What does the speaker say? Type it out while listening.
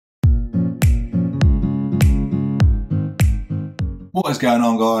What is going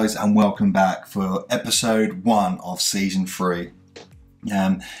on, guys, and welcome back for episode 1 of season 3.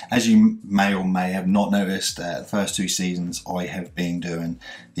 As you may or may have not noticed, the first 2 seasons I have been doing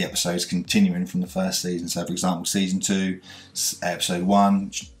the episodes continuing from the first season. So for example, season 2 episode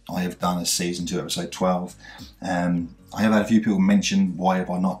 1 I have done as season 2 episode 12. I have had a few people mention why have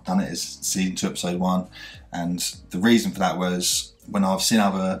I not done it as season 2 episode 1, and the reason for that was when I've seen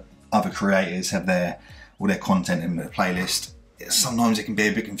other creators have all their content in the playlist. Sometimes it can be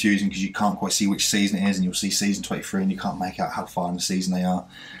a bit confusing because you can't quite see which season it is, and you'll see season 23 and you can't make out how far in the season they are.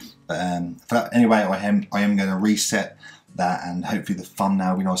 But anyway, I am going to reset that, and hopefully the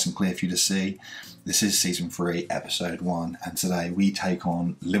thumbnail will be nice and clear for you to see. This is season 3 episode 1, and today we take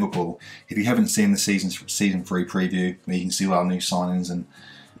on Liverpool. If you haven't seen the season 3 preview where you can see all our new signings and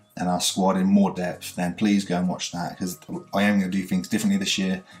our squad in more depth, then please go and watch that, because I am going to do things differently this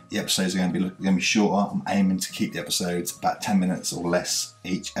year. The episodes are going to be shorter. I'm aiming to keep the episodes about 10 minutes or less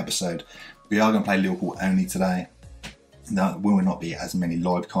each episode. We are going to play Liverpool only today. There will not be as many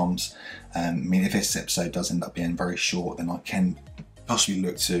live comms. I mean, if this episode does end up being very short, then I can possibly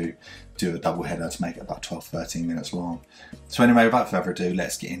look to do a double header to make it about 12-13 minutes long. So anyway, without further ado,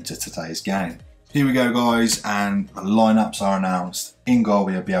 let's get into today's game. Here we go, guys, and the lineups are announced. In goal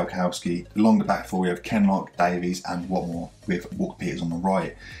we have Bielkowski. Along the back four we have Kenlock, Davies and Watmore, with Walker-Peters on the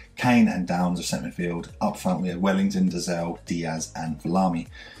right. Kane and Downs of centre midfield. Up front we have Wellington, Dazelle, Diaz and Villami.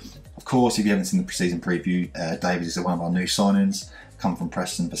 Of course, if you haven't seen the pre-season preview, Davies is one of our new signings, come from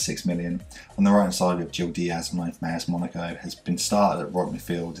Preston for 6 million. On the right hand side we have Gil Diaz from AS Monaco, has been started at right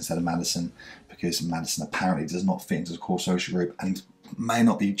midfield instead of Maddison, because Maddison apparently does not fit into the core social group and may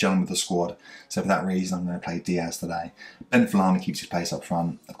not be gelling with the squad, so for that reason I'm going to play Diaz today. Ben Villami keeps his place up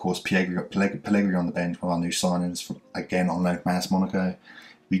front. Of course, Pellegrini on the bench, one of our new signings, from, again on loan from AS Monaco.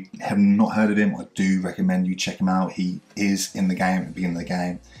 We have not heard of him. I do recommend you check him out. He is in the game at the beginning of the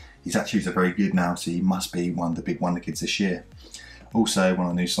game. He's actually very good now, so he must be one of the big wonder kids this year. Also, one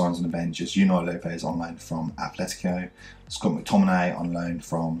of the new signings on the bench is Unai Lopez on loan from Atletico. Scott McTominay on loan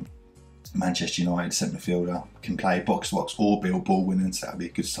from Manchester United, centre midfielder, can play box to box or build ball winners, so that would be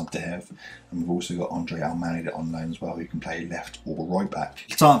a good sub to have. And we've also got Andre Almeida on loan as well, who can play left or right back.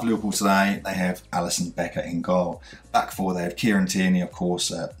 Starting for Liverpool today, they have Alisson Becker in goal. Back four, they have Kieran Tierney, of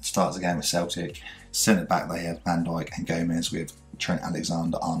course, starts the game with Celtic. Centre back, they have Van Dijk and Gomez, with Trent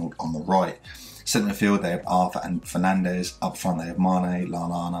Alexander-Arnold on the right. Centre midfield, they have Arthur and Fernandes. Up front, they have Mane,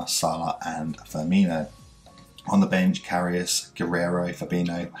 Lallana, Salah and Firmino. On the bench, Karius, Guerrero,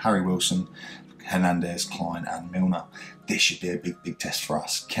 Fabinho, Harry Wilson, Hernandez, Klein and Milner. This should be a big test for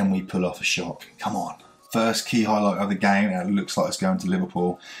us. Can we pull off a shock? Come on. First key highlight of the game, and it looks like it's going to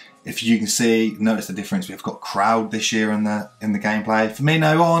Liverpool. If you can see, notice the difference. We've got crowd this year in the gameplay.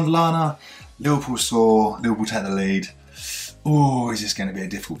 Firmino on, Lallana, Liverpool score, Liverpool take the lead. Oh, is this going to be a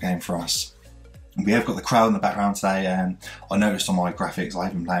difficult game for us? We have got the crowd in the background today, and I noticed on my graphics,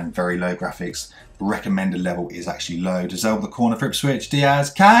 I've been playing very low graphics. The recommended level is actually low. Dazelle the corner for Ipswich,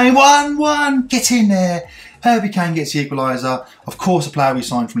 Diaz, Kane, 1-1, get in there. Herbie Kane gets the equaliser. Of course, a player we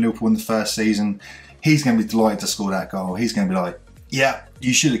signed from Liverpool in the first season, he's going to be delighted to score that goal. He's going to be like, yeah,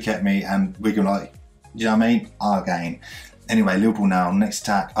 you should have kept me, and we're going to like, you know what I mean? Our game. Anyway, Liverpool now, next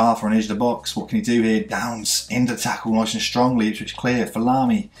attack, Arthur on the edge of the box. What can he do here? Downs into the tackle nice and strongly. Ipswich clear,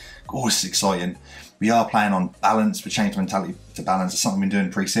 Villami. Oh, this is exciting. We are playing on balance. We changed the mentality to balance. It's something we've been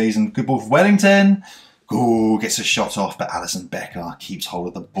doing pre-season. Good ball for Wellington. Oh, gets a shot off, but Alisson Becker keeps hold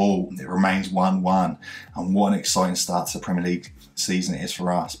of the ball. It remains 1-1. And what an exciting start to the Premier League season it is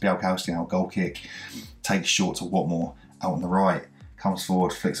for us. Bielkowski now, goal kick. Takes short to Watmore, out on the right. Comes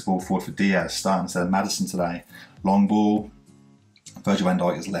forward, flicks the ball forward for Diaz. Starting instead of Maddison today. Long ball. Virgil van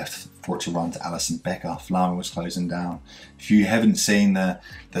Dijk is left for it to run to Alisson Becker. Villami was closing down. If you haven't seen the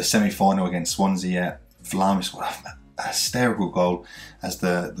semi-final against Swansea yet, Villami scored a hysterical goal as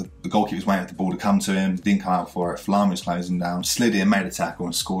the goalkeeper was waiting for the ball to come to him, didn't come out for it. Villami was closing down, slid in, made a tackle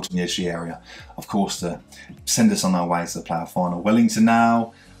and scored from the edge of the area. Of course, to send us on our way to the playoff final. Wellington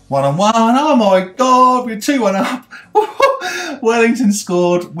now, 1-on-1. Oh my God, we're 2-1 up. Wellington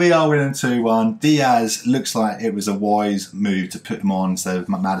scored. We are winning 2-1. Diaz looks like it was a wise move to put him on instead of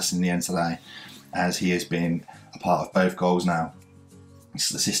Maddison in the end today, as he has been a part of both goals now.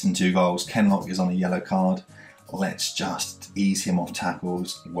 He's assisting 2 goals. Kenlock is on a yellow card. Let's just ease him off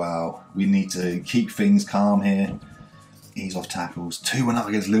tackles. Wow, we need to keep things calm here. Ease off tackles. 2-1 up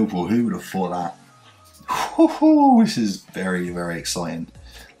against Liverpool. Who would have thought that? This is very exciting.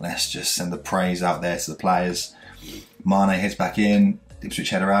 Let's just send the praise out there to the players. Mane heads back in, Ipswich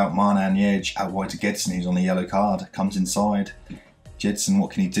header out, Mane on the edge, out wide to Gedson, who's on the yellow card, comes inside. Gedson,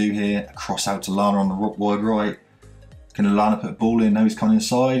 what can he do here? A cross out to Lana on the wide right. Can Lallana put a ball in? No, he's coming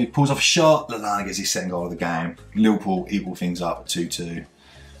inside. He pulls off a shot. Lallana gets his second goal of the game. Liverpool equal things up at 2-2.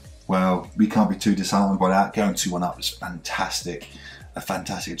 Well, we can't be too disheartened by that. Going 2-1 up was fantastic. A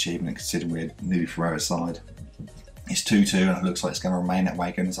fantastic achievement considering we're nearly through our side. It's 2-2 and it looks like it's going to remain that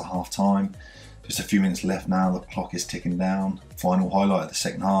way going into half time. Just a few minutes left now. The clock is ticking down. Final highlight of the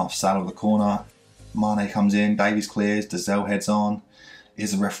second half. Salah with the corner. Mane comes in. Davies clears. Dazelle heads on.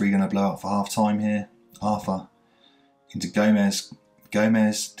 Is the referee going to blow up for half time here? Arthur. Into Gomez.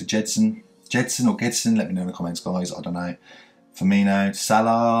 Gomez to Jedson. Jedson or Gedson? Let me know in the comments, guys. I don't know. Firmino.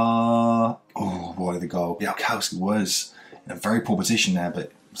 Salah. Oh, boy, the goal. Białkowski was in a very poor position there,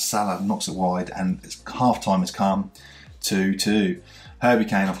 but Salah knocks it wide and half time has come. 2-2. Herbie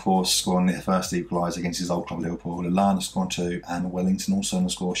Kane, of course, scoring the first equaliser against his old club Liverpool. Lallana scoring 2 and Wellington also on the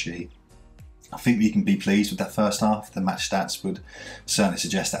score sheet. I think we can be pleased with that first half. The match stats would certainly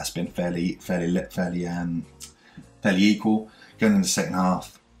suggest that's been fairly equal. Going into the second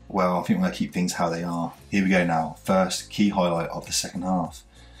half, well, I think we're going to keep things how they are. Here we go now. First key highlight of the second half.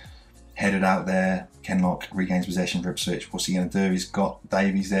 Headed out there. Kenlock regains possession for Ipswich. What's he going to do? He's got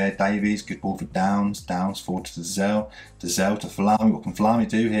Davies there. Davies, good ball for Downs. Downs forward to Dazelle. Dazelle to Falami. What can Falami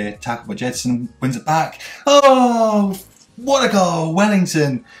do here? Tackle by Jedson. Wins it back. Oh, what a goal.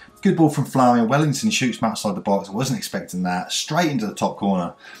 Wellington. Good ball from Flamian. Wellington shoots from outside the box. I wasn't expecting that. Straight into the top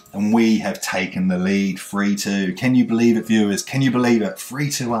corner. And we have taken the lead 3-2. Can you believe it, viewers? Can you believe it?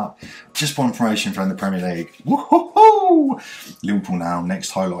 3-2 up. Just one promotion from the Premier League. Woohoo! Liverpool now. Next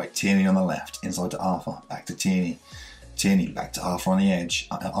highlight. Tierney on the left. Inside to Arthur. Back to Tierney. Tierney back to Arthur on the edge.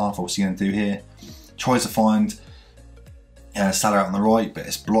 Arthur, what's he going to do here? Tries to find Salah out on the right, but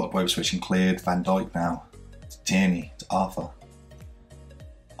it's blocked by Ipswich and cleared. Van Dijk now. Tierney to Arthur.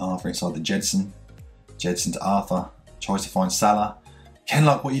 Arthur inside the Jedson. Jedson to Arthur. Tries to find Salah.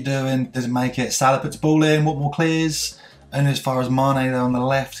 Kenlock, what are you doing? Doesn't make it. Salah puts the ball in. What more clears? Only as far as Mane there on the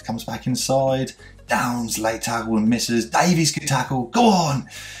left. Comes back inside. Downs, late tackle and misses. Davies, good tackle. Go on!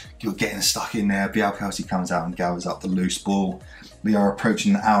 You're getting stuck in there. Białkowski comes out and gathers up the loose ball. We are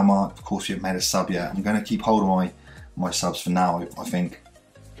approaching the hour mark. Of course, we haven't made a sub yet. I'm going to keep hold of my subs for now, I think.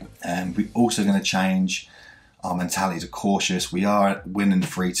 We're also going to change our mentality to cautious. We are winning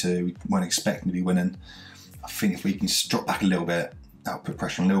 3-2. We weren't expecting to be winning. I think if we can just drop back a little bit, that'll put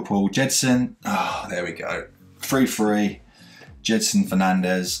pressure on Liverpool. Jedson, there we go. 3-3. Jedson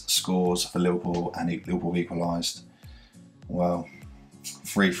Fernandez scores for Liverpool and Liverpool equalised. Well,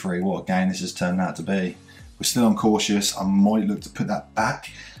 3-3. What a game this has turned out to be. We're still on cautious. I might look to put that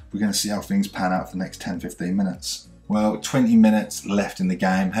back. We're going to see how things pan out for the next 10-15 minutes. Well, 20 minutes left in the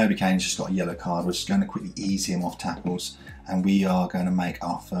game. Herbie Kane's just got a yellow card. We're just going to quickly ease him off tackles and we are going to make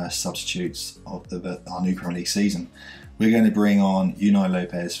our first substitutes of our new Premier League season. We're going to bring on Unai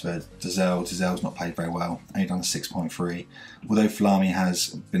Lopez for Dazelle. Dazelle's not played very well, only done a 6.3. Although Flami has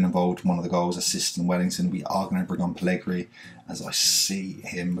been involved in one of the goals, assisting Wellington, we are going to bring on Pellegrini as I see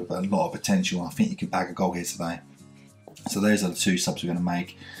him with a lot of potential. I think he could bag a goal here today. So those are the two subs we're going to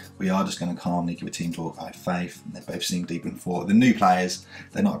make. We are just going to calmly give a team talk. I have faith. They both seem deep in thought. The new players,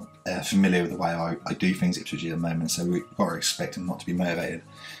 they're not familiar with the way I do things at Ipswich at the moment, so we've got to expect them not to be motivated.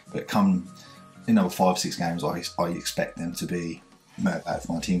 But come in another 5-6 games, I expect them to be motivated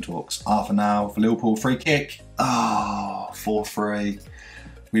for my team talks. Arthur now for Liverpool, free kick. Oh, 4-3.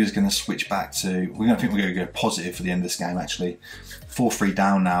 We're just going to switch back to, we're going to go positive for the end of this game actually. 4-3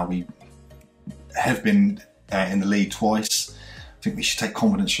 down now. We have been in the lead twice. I think we should take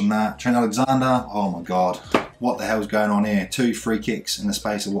confidence from that. Trent Alexander, oh my God. What the hell's going on here? 2 free kicks in the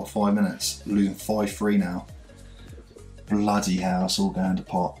space of what, 5 minutes? We're losing 5-3 now. Bloody hell, it's all going to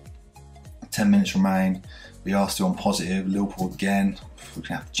pot. 10 minutes remain. We are still on positive. Liverpool again. We're going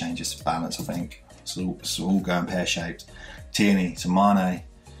to have to change this balance, I think. It's all going pear-shaped. Tierney to Mane.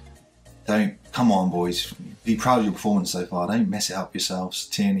 Come on, boys. Be proud of your performance so far. Don't mess it up yourselves.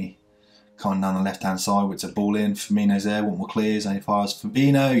 Tierney coming down the left-hand side with a ball in. Firmino's there. One more clears. Only fires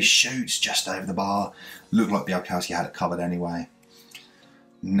Fabinho. He shoots just over the bar. Looked like Białkowski had it covered anyway.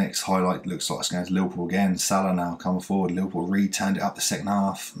 Next highlight looks like it's going to Liverpool again. Salah now coming forward. Liverpool returned it up the second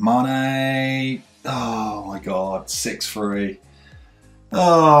half. Mane. Oh my God. 6-3.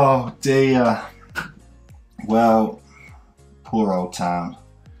 Oh dear. Well, poor old Town.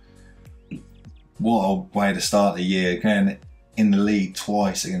 What a way to start the year. Again, in the league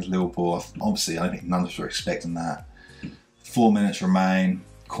twice against Liverpool. Obviously, I don't think none of us were expecting that. 4 minutes remain.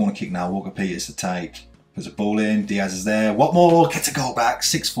 Corner kick now. Walker Peters to take. Puts a ball in, Diaz is there. What more? Gets a goal back,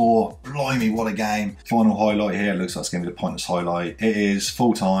 6-4. Blimey, what a game. Final highlight here. Looks like it's going to be the pointless highlight. It is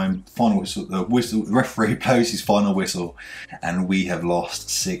full time. Final whistle. The referee blows his final whistle. And we have lost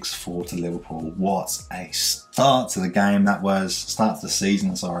 6-4 to Liverpool. What a start to the game that was. Start to the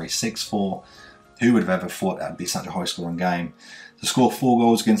season, sorry. 6-4. Who would have ever thought that would be such a high scoring game? To score 4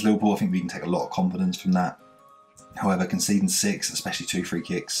 goals against Liverpool, I think we can take a lot of confidence from that. However, conceding 6, especially 2 free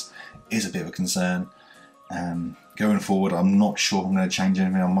kicks, is a bit of a concern. Going forward, I'm not sure I'm going to change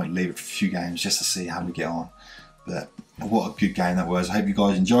anything. I might leave it for a few games just to see how we get on. But what a good game that was. I hope you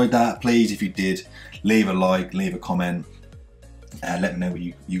guys enjoyed that. Please, if you did, leave a like, leave a comment, and let me know what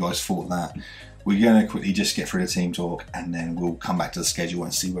you guys thought of that. We're going to quickly just get through the team talk, and then we'll come back to the schedule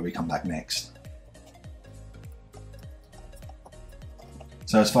and see where we come back next.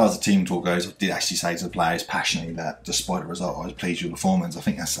 So as far as the team talk goes, I did actually say to the players passionately that despite the result, I was pleased with your performance. I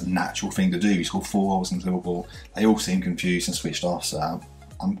think that's a natural thing to do. You scored 4 goals against Liverpool. They all seemed confused and switched off, so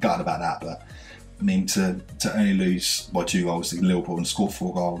I'm gutted about that. But I mean, to only lose by 2 goals to Liverpool and score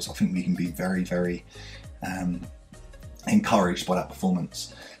 4 goals, I think we can be very, very encouraged by that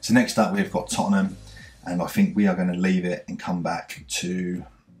performance. So next up, we've got Tottenham, and I think we are going to leave it and come back to...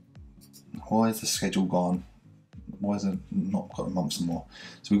 Why is the schedule gone? Why is it not got a month some more?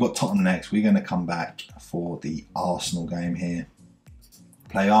 So we've got Tottenham next. We're going to come back for the Arsenal game here.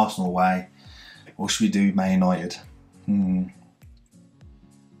 Play Arsenal away. Or should we do Man United? I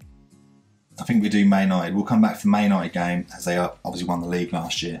think we do Man United. We'll come back for the Man United game, as they obviously won the league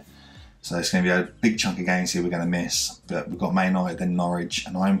last year. So it's going to be a big chunk of games here we're going to miss. But we've got Man United, then Norwich,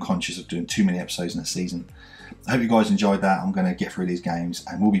 and I am conscious of doing too many episodes in the season. I hope you guys enjoyed that. I'm going to get through these games,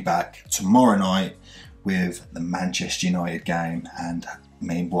 and we'll be back tomorrow night with the Manchester United game. And I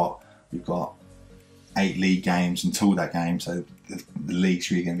mean, we've got 8 league games until that game, so the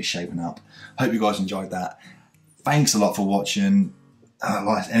league's really going to be shaping up. Hope you guys enjoyed that. Thanks a lot for watching.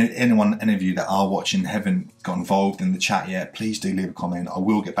 Any of you that are watching haven't got involved in the chat yet, please do leave a comment. I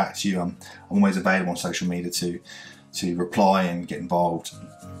will get back to you. I'm always available on social media to reply and get involved.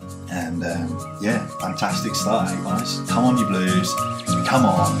 And yeah, fantastic start, guys. Come on, you Blues. Come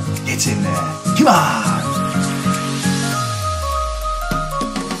on, get in there. Come on.